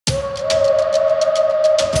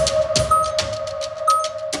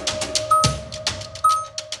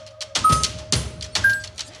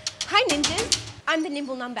I'm the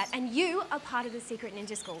Nimble Numbat, and you are part of the Secret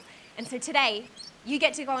Ninja School. And so today, you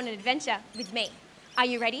get to go on an adventure with me. Are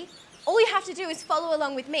you ready? All you have to do is follow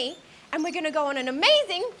along with me, and we're going to go on an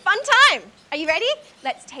amazing, fun time. Are you ready?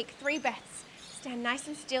 Let's take 3 breaths. Stand nice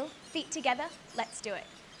and still, feet together. Let's do it.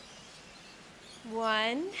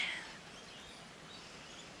 1,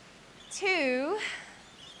 2,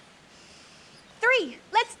 3.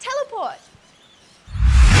 Let's teleport.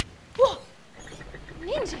 Whoa!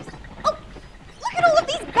 Ninjas! Oh, look at all of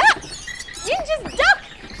these bats! Ninjas, duck!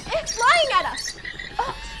 They're flying at us!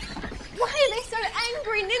 Oh, why are they so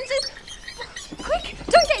angry, ninjas? Quick,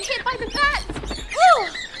 don't get hit by the bats! Oh,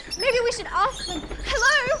 maybe we should ask them.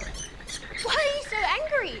 Hello? Why are you so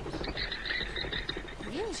angry?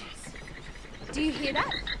 Ninjas, do you hear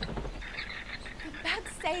that? The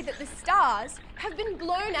bats say that the stars have been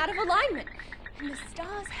blown out of alignment, and the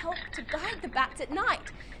stars help to guide the bats at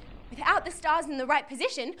night. Without the stars in the right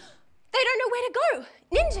position, they don't know where to go.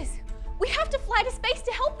 Ninjas, we have to fly to space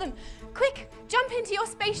to help them. Quick, jump into your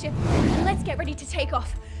spaceship and let's get ready to take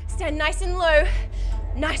off. Stand nice and low,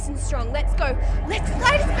 nice and strong. Let's go. Let's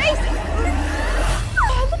fly to space.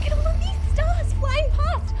 Oh, look at all of these stars flying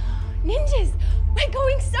past. Ninjas, we're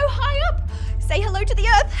going so high up. Say hello to the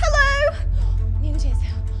Earth. Hello. Ninjas,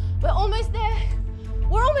 we're almost there.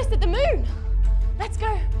 We're almost at the moon. Let's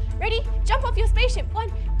go. Ready? Jump off your spaceship. 1,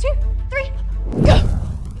 2, 3, go!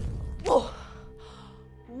 Whoa.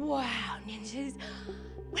 Wow, ninjas.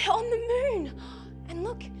 We're on the moon. And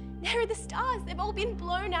look, there are the stars. They've all been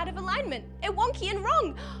blown out of alignment. They're wonky and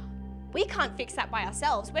wrong. We can't fix that by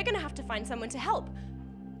ourselves. We're going to have to find someone to help.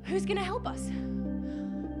 Who's going to help us?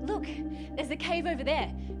 Look, there's a cave over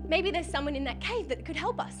there. Maybe there's someone in that cave that could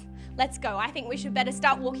help us. Let's go. I think we should better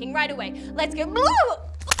start walking right away. Let's go.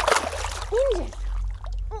 Ninjas.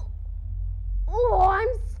 Oh, I'm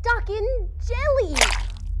stuck in jelly.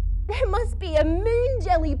 There must be a moon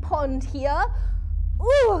jelly pond here.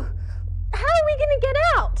 Ooh, how are we gonna get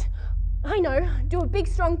out? I know, do a big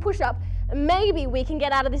strong push-up and maybe we can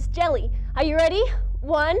get out of this jelly. Are you ready?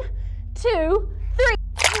 1, 2, 3.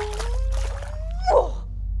 Oh,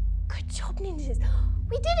 good job, ninjas.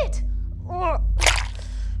 We did it. Oh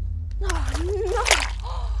no,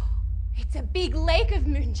 it's a big lake of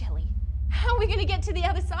moon jelly. How are we going to get to the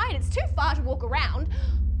other side? It's too far to walk around.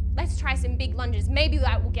 Let's try some big lunges. Maybe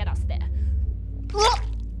that will get us there.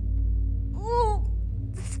 Oh,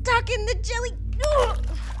 stuck in the jelly. Oh,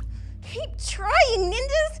 keep trying,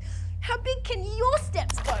 ninjas. How big can your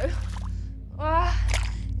steps go?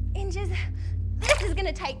 Ninjas, this is going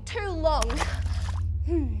to take too long.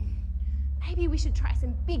 Maybe we should try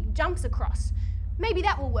some big jumps across. Maybe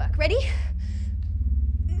that will work. Ready?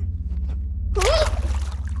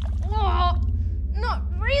 Oh, not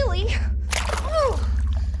really. Oh,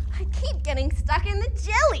 I keep getting stuck in the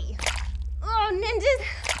jelly. Oh, ninjas.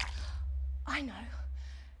 I know.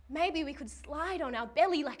 Maybe we could slide on our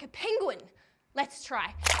belly like a penguin. Let's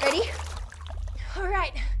try. Ready? All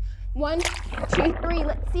right. 1, 2, 3.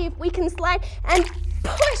 Let's see if we can slide and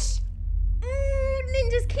push.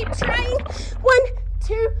 Ninjas, keep trying. 1,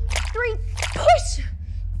 2, 3. Push.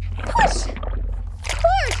 Push.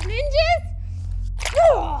 Push, ninjas.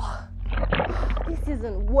 Oh, this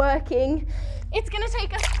isn't working. It's going to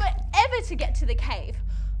take us forever to get to the cave.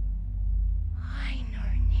 I know,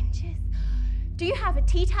 ninjas. Do you have a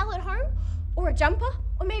tea towel at home? Or a jumper?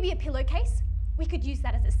 Or maybe a pillowcase? We could use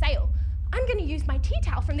that as a sail. I'm going to use my tea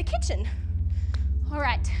towel from the kitchen. All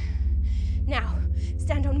right. Now,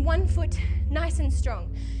 stand on 1 foot, nice and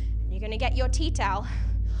strong. You're going to get your tea towel,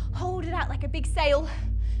 hold it out like a big sail,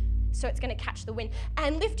 so it's going to catch the wind,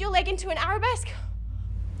 and lift your leg into an arabesque.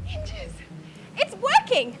 Ninjas, it's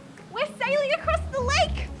working! We're sailing across the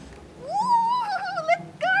lake! Woo, let's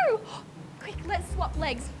go! Quick, let's swap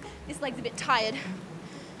legs. This leg's a bit tired.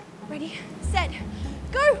 Ready, set,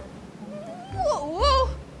 go! Whoa, whoa,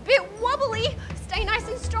 bit wobbly. Stay nice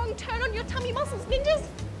and strong. Turn on your tummy muscles, ninjas.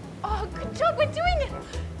 Oh, good job, we're doing it.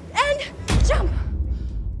 And jump.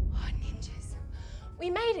 Oh, ninjas, we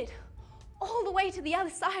made it all the way to the other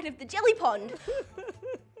side of the jelly pond.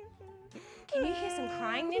 Can you hear some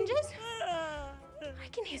crying, ninjas? I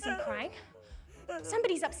can hear some crying.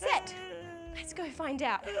 Somebody's upset. Let's go find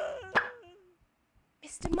out.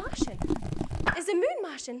 Mr. Martian. There's a moon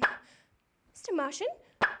Martian. Mr. Martian,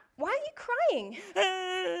 why are you crying?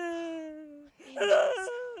 Ninjas.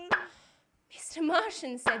 Mr.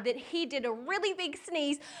 Martian said that he did a really big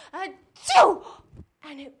sneeze, achoo,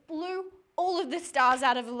 and it blew all of the stars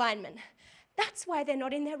out of alignment. That's why they're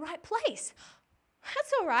not in their right place.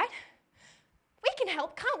 That's all right. We can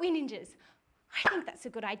help, can't we, ninjas? I think that's a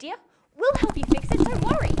good idea. We'll help you fix it, don't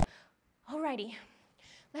worry. Alrighty,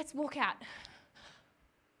 let's walk out.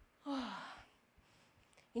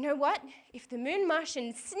 You know what? If the Moon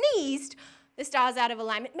Martian sneezed the stars out of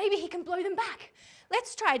alignment, maybe he can blow them back.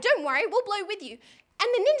 Let's try. Don't worry, we'll blow with you. And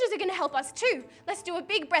the ninjas are going to help us too. Let's do a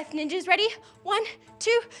big breath, ninjas. Ready? 1,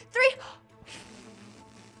 2, 3.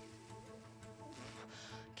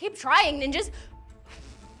 Keep trying, ninjas.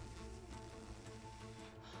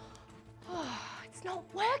 Oh, it's not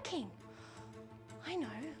working. I know.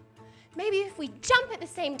 Maybe if we jump at the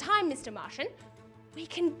same time, Mr. Martian, we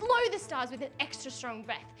can blow the stars with an extra strong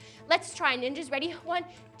breath. Let's try, ninjas. Ready? 1,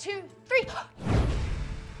 2, 3.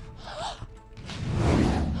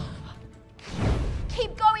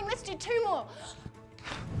 Keep going. Let's do 2 more.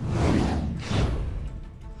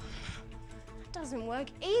 That doesn't work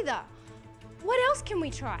either. What else can we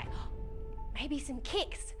try? Maybe some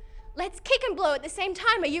kicks. Let's kick and blow at the same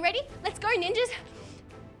time. Are you ready? Let's go, ninjas.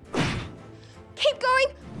 Keep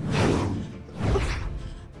going.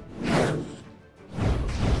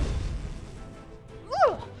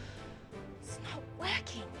 Ooh, it's not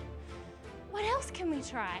working. What else can we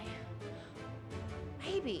try?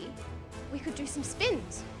 Maybe we could do some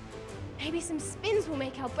spins. Maybe some spins will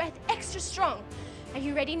make our breath extra strong. Are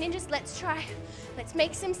you ready, ninjas? Let's try. Let's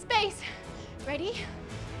make some space. Ready?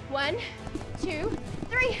 1, 2,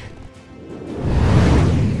 3.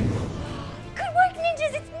 Good work,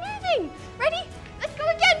 ninjas. It's moving. Ready? Let's go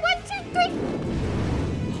again. 1, 2, 3.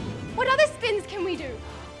 What other spins can we do?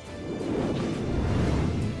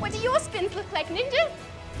 What do your spins look like, ninjas?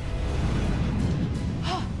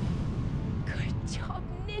 Oh, good job,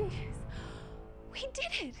 ninjas. We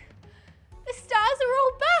did it. The stars are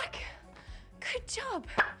all back. Good job.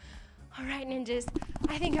 All right, ninjas.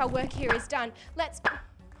 I think our work here is done. Let's...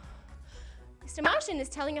 Mr. Martian is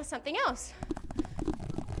telling us something else.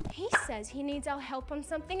 He says he needs our help on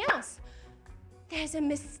something else. There's a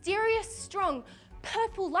mysterious, strong,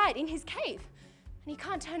 purple light in his cave, and he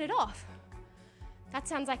can't turn it off. That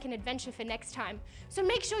sounds like an adventure for next time. So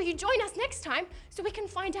make sure you join us next time so we can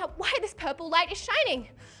find out why this purple light is shining.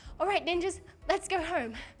 All right, ninjas, let's go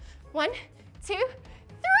home. 1, 2,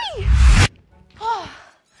 3. Oh,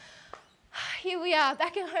 here we are,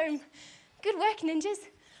 back at home. Good work, ninjas.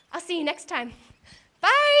 I'll see you next time. Bye.